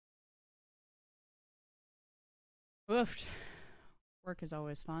Oof. Work is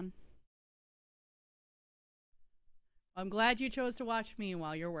always fun. I'm glad you chose to watch me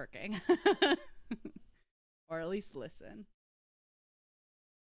while you're working. Or at least listen.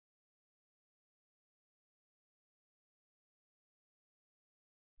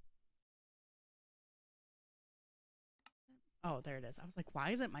 Oh, there it is. I was like,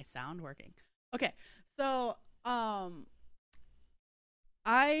 why isn't my sound working? Okay, so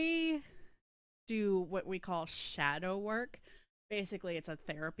I do what we call shadow work. Basically, it's a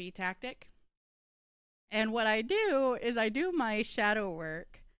therapy tactic. And what I do is I do my shadow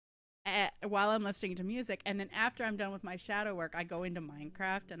work while I'm listening to music, and then after I'm done with my shadow work, I go into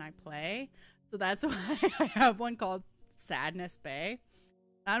Minecraft and I play. So that's why I have one called Sadness Bay.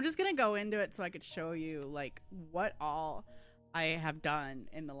 I'm just gonna go into it so I could show you like what all I have done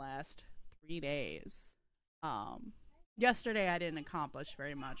in the last 3 days. Um, Yesterday I didn't accomplish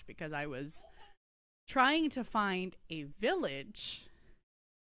very much because I was trying to find a village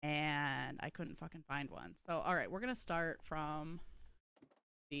and I couldn't fucking find one. So all right, we're gonna start from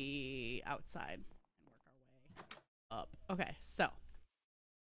the outside and work our way up. Okay, so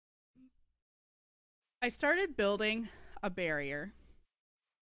I started building a barrier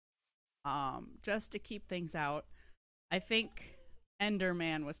just to keep things out. I think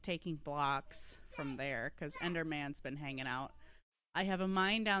Enderman was taking blocks from there because Enderman's been hanging out. I have a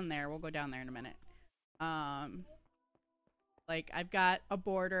mine down there. We'll go down there in a minute. Um, like I've got a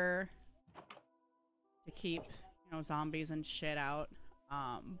border to keep, zombies and shit out.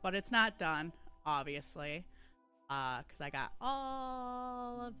 But it's not done, obviously, because I got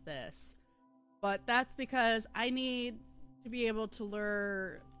all of this. But that's because I need to be able to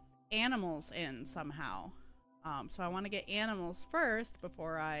lure animals in somehow. So I want to get animals first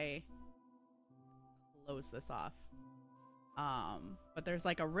before I close this off. But there's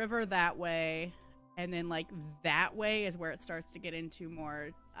like a river that way, and then like that way is where it starts to get into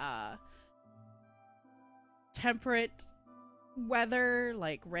more temperate weather,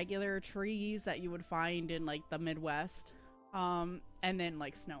 like regular trees that you would find in like the Midwest. And then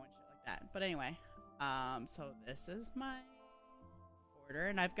like snow and shit like that. But anyway, so this is my border,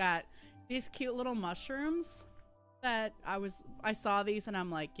 and I've got these cute little mushrooms that I saw these and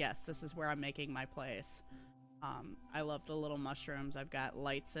I'm like, yes, this is where I'm making my place. I love the little mushrooms. I've got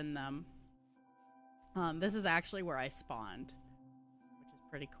lights in them. This is actually where I spawned, which is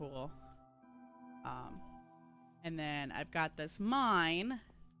pretty cool. And then I've got this mine,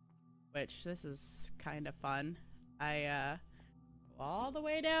 which this is kind of fun. I go all the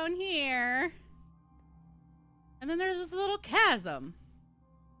way down here, and then there's this little chasm.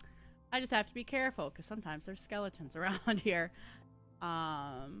 I just have to be careful because sometimes there's skeletons around here.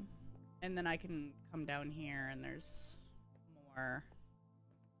 And then I can come down here and there's more.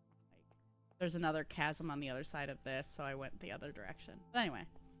 Like, there's another chasm on the other side of this, so I went the other direction. But anyway,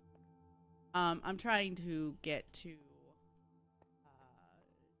 I'm trying to get to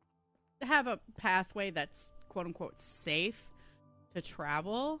have a pathway that's quote unquote safe to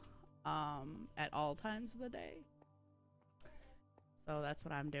travel at all times of the day. So that's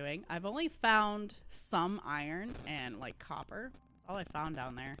what I'm doing. I've only found some iron and like copper. That's all I found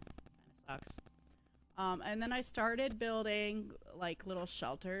down there. Kind of sucks. And then I started building like little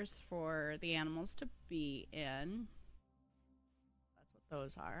shelters for the animals to be in. That's what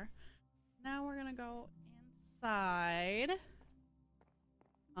those are. Now we're gonna go inside.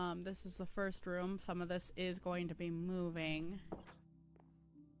 This is the first room. Some of this is going to be moving.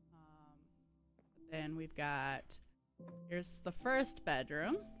 Then we've got, here's the first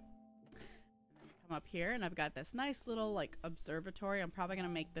bedroom. And then we come up here and I've got this nice little like observatory. I'm probably gonna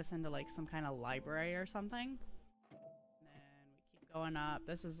make this into like some kind of library or something. And then we keep going up.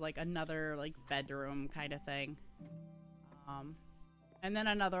 This is like another like bedroom kind of thing. And then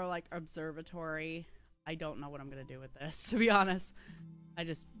another like observatory. I don't know what I'm gonna do with this, to be honest. I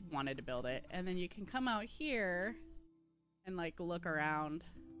just wanted to build it. And then you can come out here and like look around.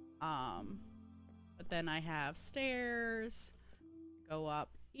 But then I have stairs, go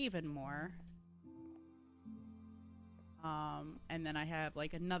up even more. And then I have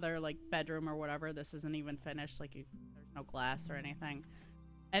like another like bedroom or whatever. This isn't even finished. Like there's no glass or anything.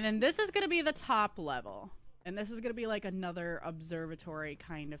 And then this is going to be the top level. And this is going to be like another observatory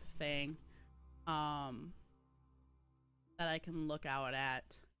kind of thing. That I can look out at.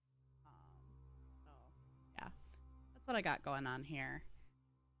 So yeah, that's what I got going on here.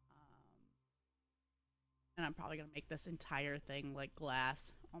 And I'm probably gonna make this entire thing like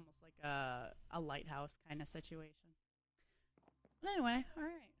glass, almost like a lighthouse kind of situation. But anyway, all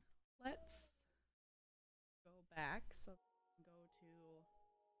right, let's go back so we can go to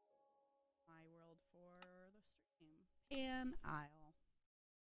my world for the stream. an aisle.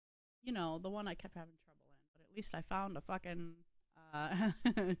 You know, the one I kept having trouble in, but at least I found a fucking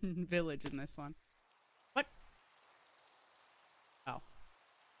village in this one. What? Oh.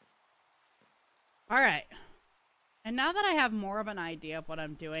 Alright. And now that I have more of an idea of what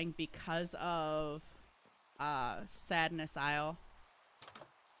I'm doing because of Sadness Isle,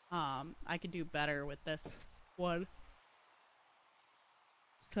 I could do better with this one.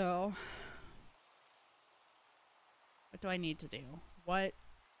 So, what do I need to do? Where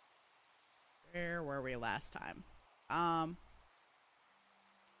were we last time?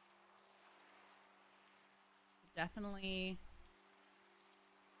 Definitely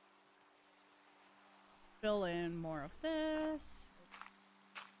fill in more of this.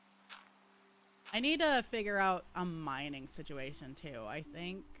 I need to figure out a mining situation too. I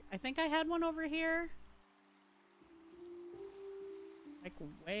think I had one over here. Like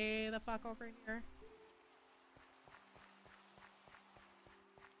way the fuck over here.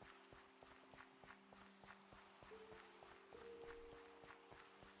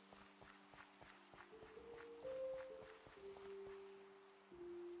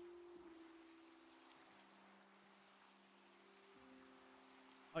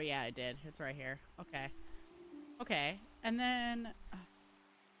 Oh yeah, I did. It's right here. Okay. Okay. And then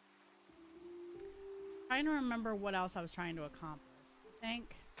trying to remember what else I was trying to accomplish. I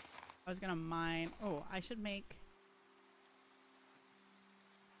think I was gonna mine. Oh, I should make.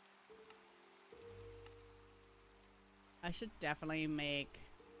 I should definitely make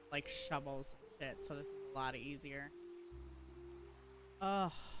like shovels and shit, so this is a lot easier.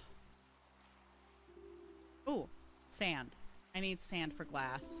 Ugh. Oh, sand. I need sand for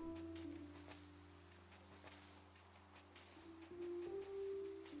glass.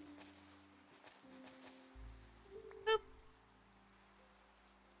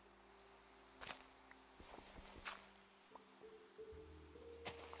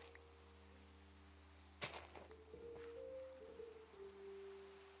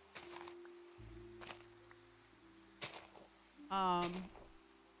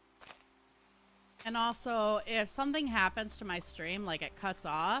 And also, if something happens to my stream, like it cuts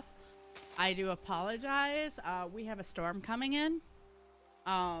off, I do apologize. We have a storm coming in.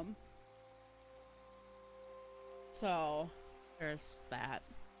 So there's that.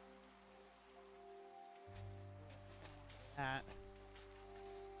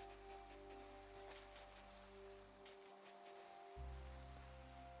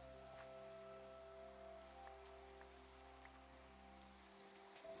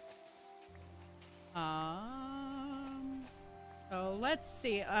 So let's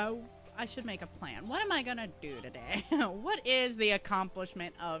see. I should make a plan. What am I gonna do today? What is the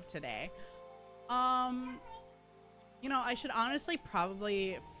accomplishment of today? You know, I should honestly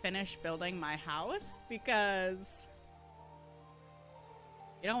probably finish building my house because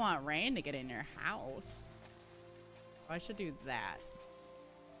you don't want rain to get in your house. So I should do that.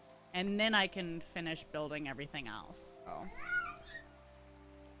 And then I can finish building everything else. So.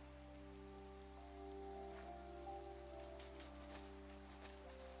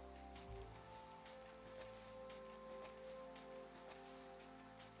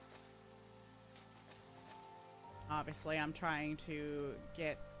 Obviously, I'm trying to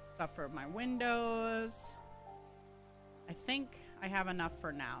get stuff for my windows. I think I have enough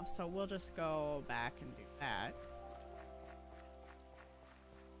for now, so we'll just go back and do that.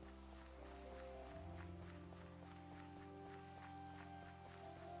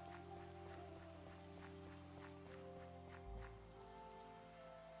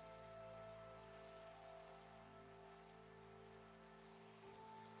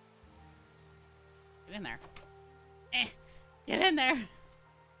 Get in there. Get in there.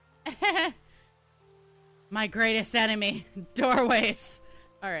 My greatest enemy, doorways.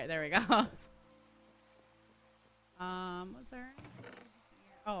 All right, there we go. Was there?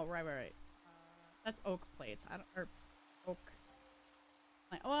 Oh, right. That's oak plates. I don't, or oak.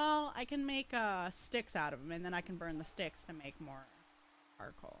 Well, I can make sticks out of them, and then I can burn the sticks to make more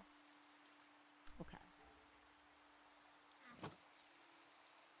charcoal. Okay.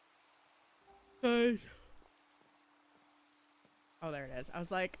 Nice. Oh, there it is. I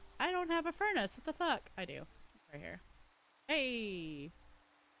was like, I don't have a furnace. What the fuck? I do. It's right here. Hey.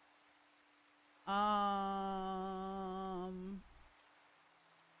 I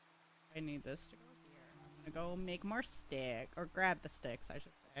need this to go here. I'm gonna go make more stick, or grab the sticks, I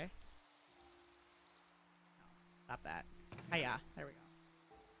should say. No, stop that. Hiya. There we go.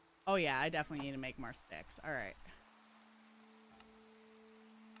 Oh yeah, I definitely need to make more sticks. All right.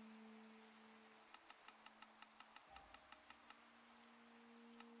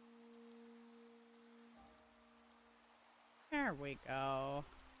 There we go.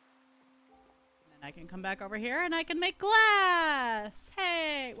 And then I can come back over here and I can make glass!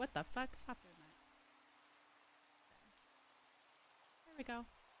 Hey! What the fuck? Stop doing that. There we go.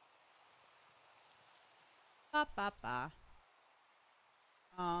 Ba ba ba.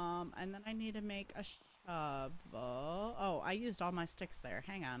 And then I need to make a shovel. Oh, I used all my sticks there.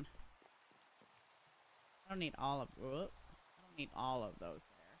 Hang on. I don't need all of. Whoop. I don't need all of those there.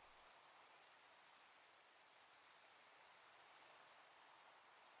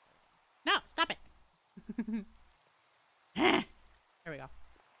 No, stop it. There we go.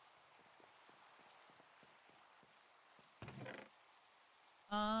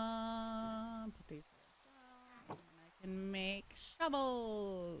 Put these there as well. And I can make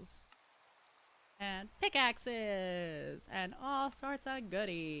shovels and pickaxes and all sorts of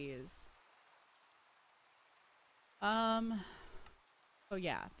goodies. So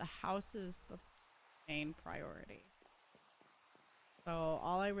yeah, the house is the main priority. So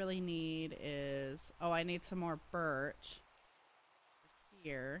all I really need is, oh, I need some more birch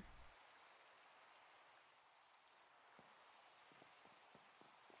here.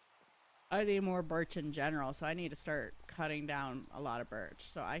 I need more birch in general, so I need to start cutting down a lot of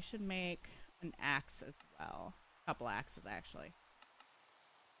birch. So I should make an axe as well. A couple axes, actually.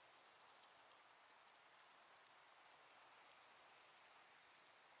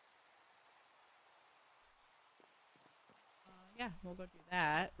 Yeah, we'll go do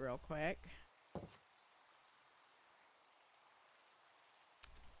that real quick. What's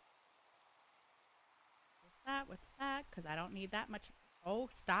that? What's that? Because I don't need that much. Oh,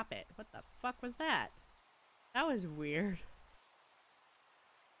 stop it. What the fuck was that? That was weird.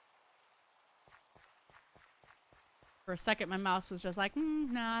 For a second, my mouse was just like,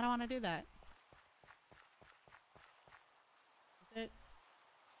 no, I don't want to do that. Is it?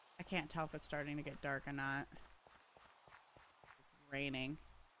 I can't tell if it's starting to get dark or not. It's raining.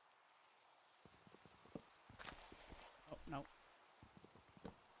 Oh, no.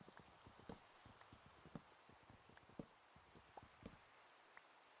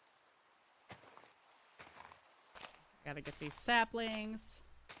 Gotta get these saplings.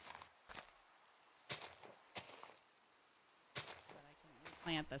 So that I can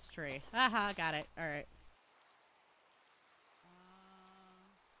replant this tree. Haha, got it. Alright.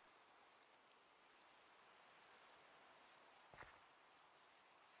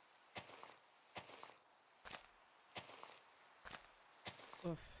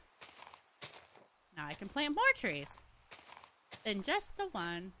 Oof. Now I can plant more trees than just the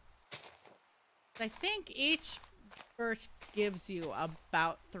one. I think each birch gives you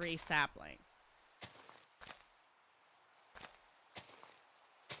about 3 saplings.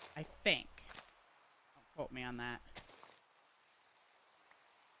 I think. Don't quote me on that.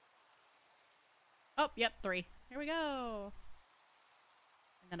 Oh, yep, 3. Here we go.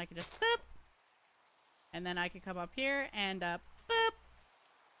 And then I can just boop. And then I can come up here and boop.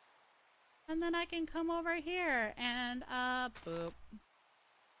 And then I can come over here and boop.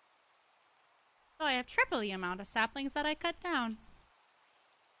 So I have triple the amount of saplings that I cut down.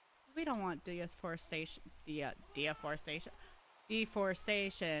 We don't want deforestation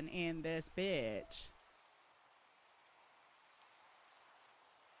in this bitch.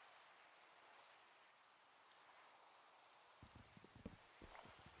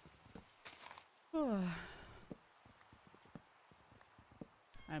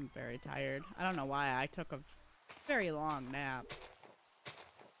 I'm very tired. I don't know why I took a very long nap.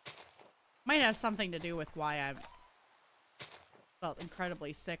 Might have something to do with why I felt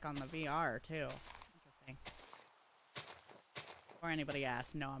incredibly sick on the VR too. Interesting. Before anybody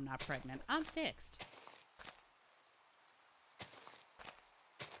asks, no, I'm not pregnant. I'm fixed.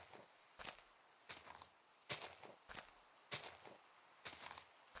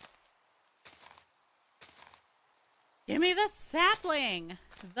 Give me the sapling!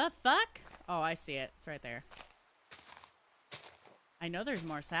 The fuck? Oh, I see it. It's right there. I know there's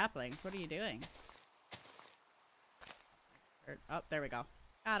more saplings. What are you doing? Oh, there we go.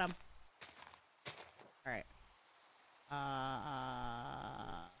 Got him. Alright.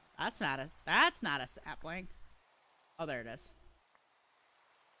 That's not a sapling. Oh, there it is.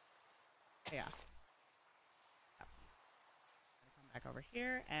 Yeah. Yep. Come back over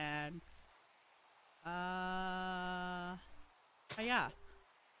here and oh yeah.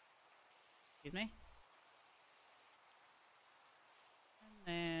 Excuse me.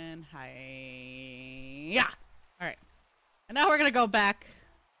 And yeah. All right. And now we're gonna go back to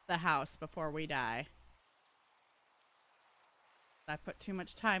the house before we die. I put too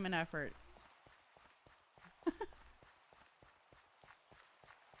much time and effort.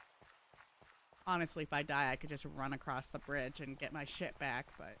 Honestly, if I die, I could just run across the bridge and get my shit back,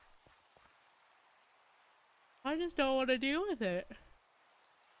 but I just don't want to deal with it.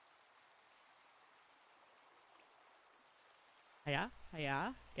 Hiya,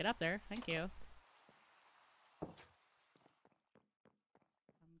 hiya. Get up there. Thank you. Come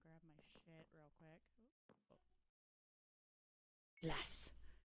grab my shit real quick. Oh. Glass.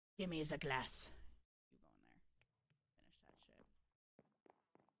 Give me the glass. You go in there. Finish that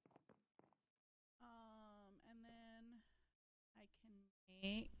shit. And then I can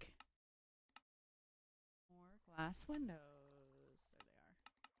make more glass windows.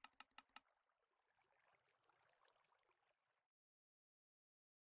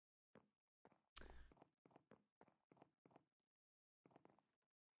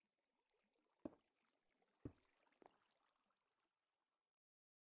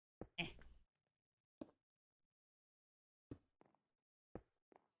 There they are.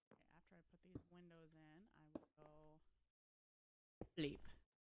 After I put these windows in, I will go sleep.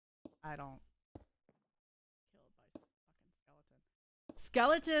 I don't killed by some fucking skeleton.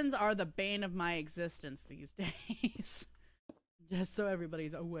 Skeletons are the bane of my existence these days. Just so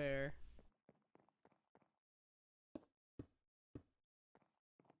everybody's aware.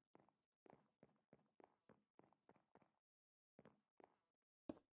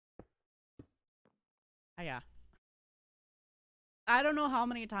 Yeah. I don't know how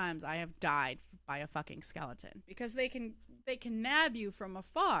many times I have died by a fucking skeleton because they can nab you from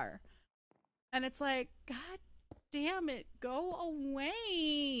afar. And it's like, God damn it, go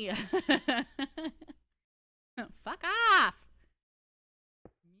away. Fuck off.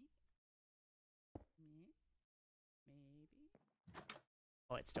 Maybe.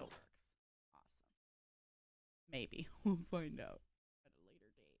 Oh, it still works. Awesome. Maybe. We'll find out at a later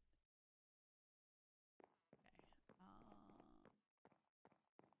date.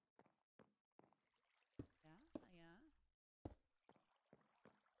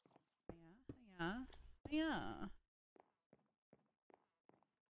 Yeah.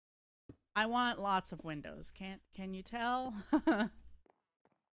 I want lots of windows. Can you tell?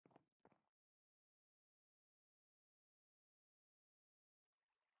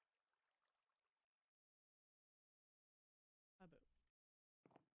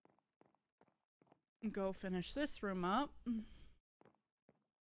 Go finish this room up.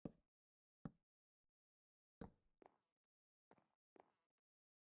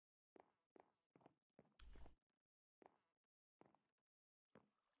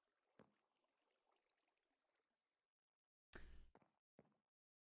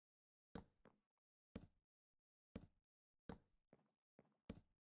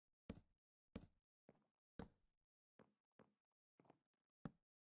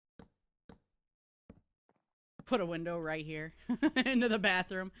 Put a window right here into the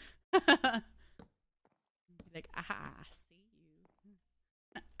bathroom. Like, aha, I see you.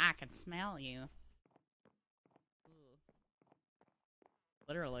 I can smell you. Ugh.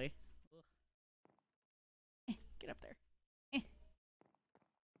 Literally. Get up there. Okay,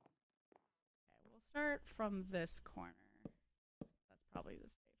 we'll start from this corner. That's probably the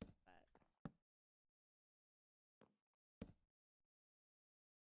safest bet.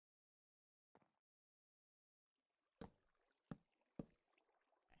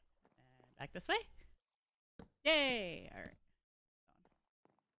 And back this way. Yay! Alright.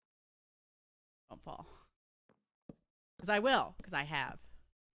 Don't fall. Because I will. Because I have.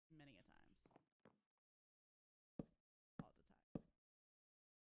 Many a times. All the time.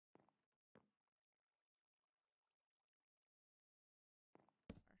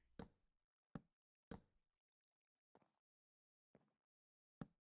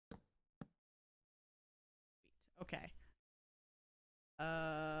 Okay.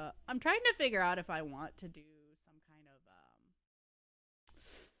 I'm trying to figure out if I want to do some kind of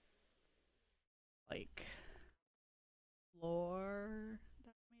like floor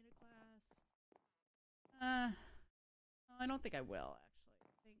that made of glass. No, I don't think I will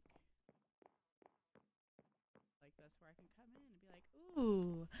actually. I think like this where I can come in and be like,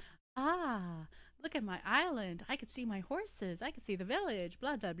 ooh, ah, look at my island. I could see my horses. I could see the village.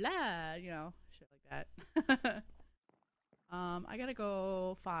 Blah blah blah. You know, shit like that. I gotta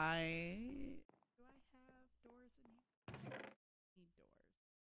go find. Do I have doors in here? Need doors.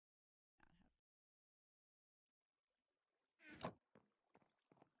 Not have.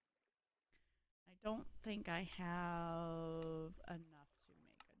 I don't think I have enough to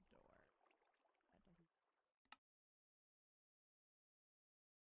make a door.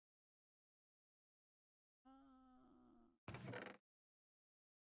 That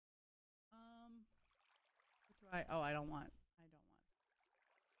doesn't. What do I? Oh, I don't want.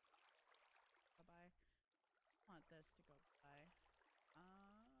 this to go by.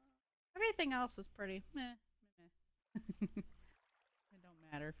 Everything else is pretty meh. Meh. It don't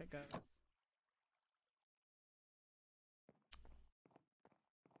matter if it goes.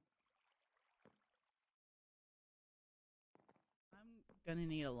 I'm gonna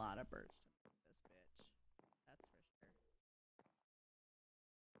need a lot of birch to make this bitch. That's for sure.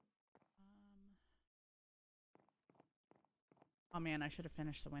 Oh man, I should have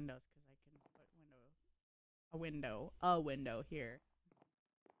finished the windows because I can put a window here.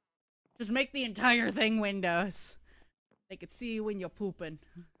 Just make the entire thing windows. They could see you when you're pooping.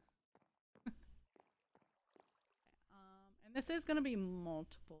 And this is gonna be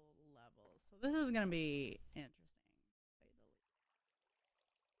multiple levels, so this is gonna be interesting.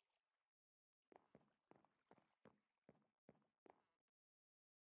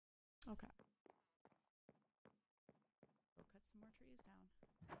 Okay. Go cut some more trees down.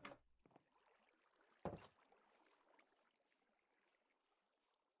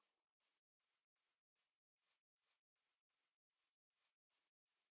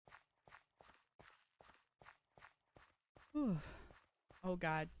 Oh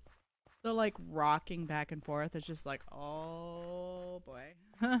god. The like rocking back and forth is just like, oh boy.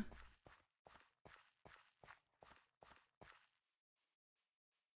 Yeah.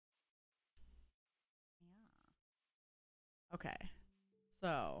 Okay.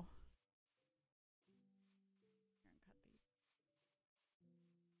 So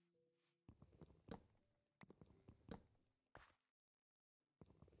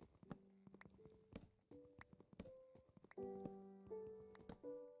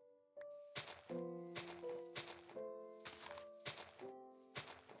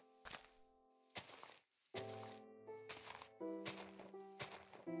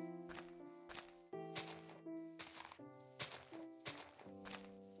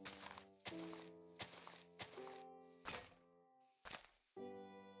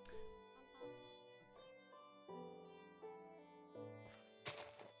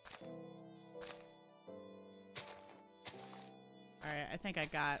alright, I think I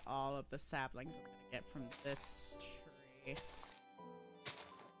got all of the saplings I'm gonna get from this tree.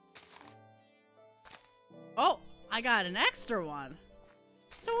 Oh! I got an extra one!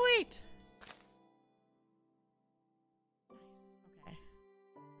 Sweet! Nice. Okay.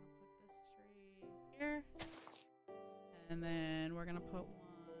 I'm gonna put this tree here. And then we're gonna put one...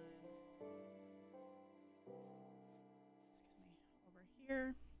 excuse me, over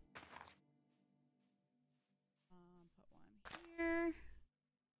here. Put one here.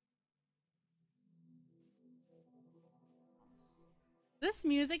 This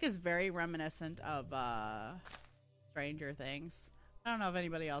music is very reminiscent of Stranger Things. I don't know if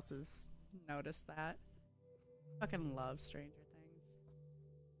anybody else has noticed that. Fucking love Stranger Things.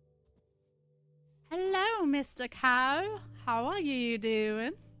 Hello, Mr. Cow. How are you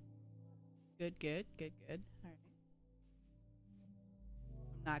doing? Good, good, good, good. Alright.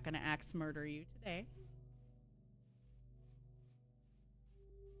 I'm not gonna axe murder you today.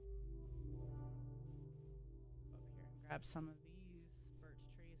 Go up here and grab some of these birch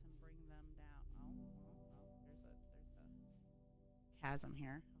trees and bring them down. Oh, there's a chasm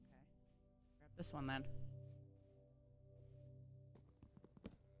here. Okay. Grab this one then.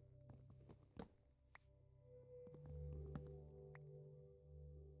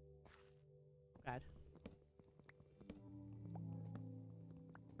 God.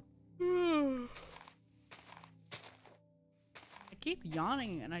 I keep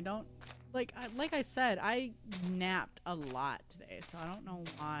yawning and I don't like I said, I napped a lot today, so I don't know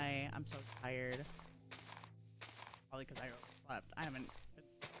why I'm so tired. Probably because I overslept. I haven't been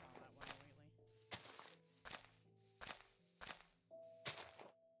sleeping all that well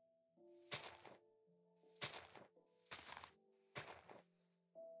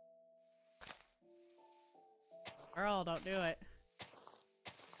lately. Girl, don't do it.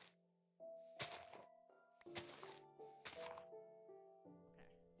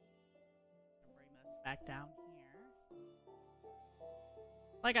 Back down here.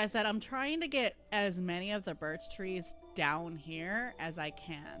 Like I said, I'm trying to get as many of the birch trees down here as I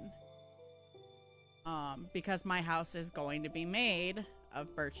can. Because my house is going to be made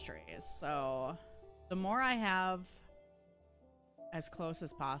of birch trees. So the more I have as close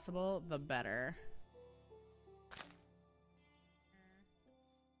as possible, the better.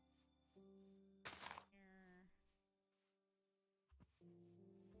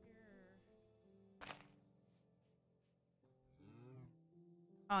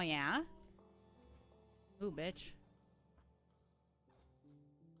 Oh, yeah? Ooh, bitch.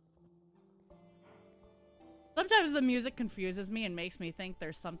 Sometimes the music confuses me and makes me think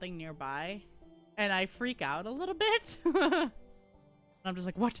there's something nearby. And I freak out a little bit. And I'm just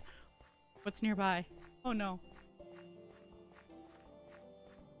like, what? What's nearby? Oh no.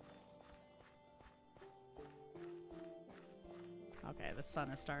 Okay, the sun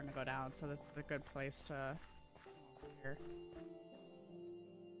is starting to go down, so this is a good place to here. Get in there.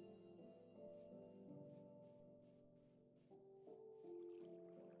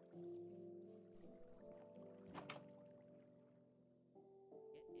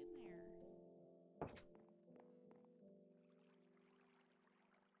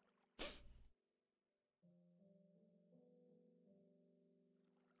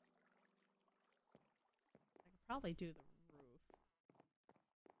 I could probably do the roof.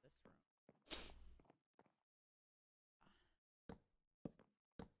 This room.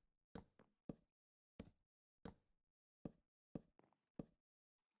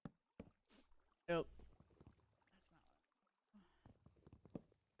 Nope.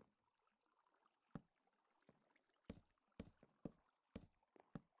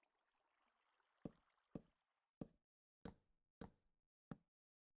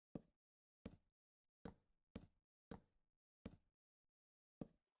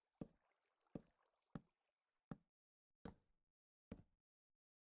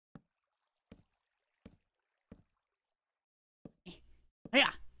 Yeah,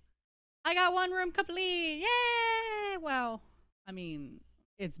 I got one room complete. Yay! Well, I mean,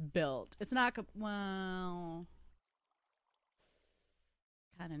 it's built. It's not well.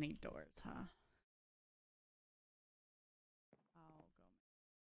 Kind of need doors, huh? I'll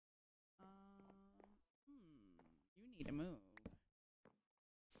go. You need to move.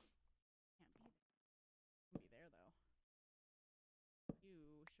 Can't be there though.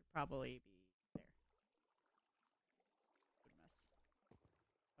 You should probably be there. Goodness.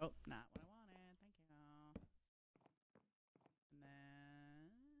 Oh, not what I wanted. Thank you. And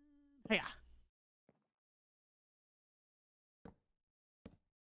then, yeah.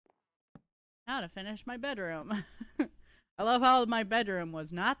 Now to finish my bedroom. I love how my bedroom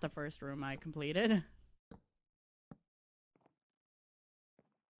was not the first room I completed.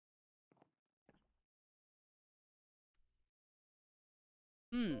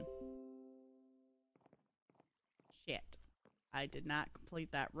 Shit. I did not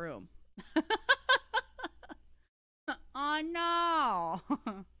complete that room. Oh no! Oh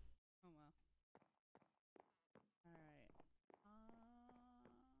well. Alright.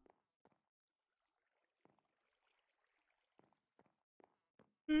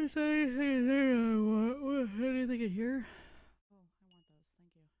 Is there anything there I want? Anything in here? Oh, I want those.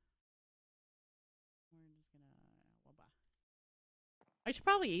 Thank you. We're just gonna. Well, I should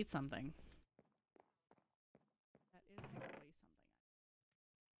probably eat something. That is probably something.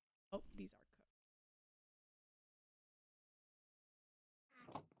 Oh, these are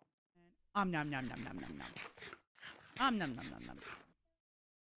cooked. And nom nom nom nom nom nom. Nom nom nom nom nom.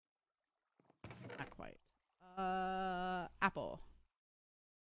 Not quite. Apple.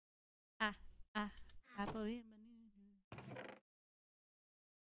 Apple.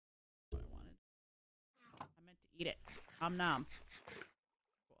 What I wanted. I meant to eat it. Nom nom.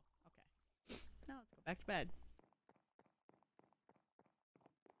 Cool. Okay. Now let's go back to bed.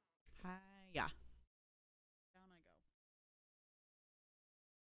 Hiya. Down I go.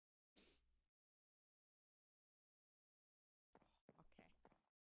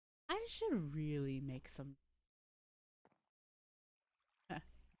 Okay. I should really make some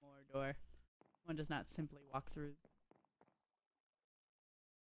more door. One does not simply walk through